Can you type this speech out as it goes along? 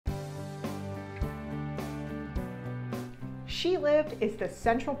She Lived is the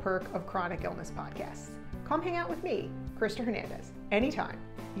central perk of chronic illness podcasts. Come hang out with me, Krista Hernandez, anytime,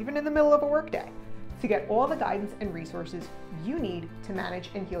 even in the middle of a workday, to get all the guidance and resources you need to manage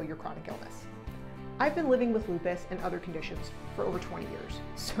and heal your chronic illness. I've been living with lupus and other conditions for over 20 years,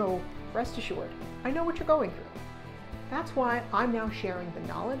 so rest assured, I know what you're going through. That's why I'm now sharing the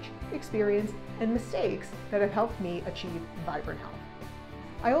knowledge, experience, and mistakes that have helped me achieve vibrant health.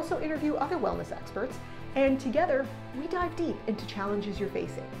 I also interview other wellness experts, and together we dive deep into challenges you're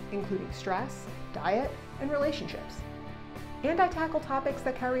facing, including stress, diet, and relationships. And I tackle topics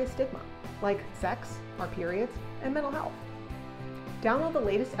that carry a stigma, like sex, our periods, and mental health. Download the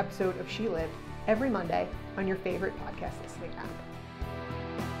latest episode of She Lived every Monday on your favorite podcast listening app.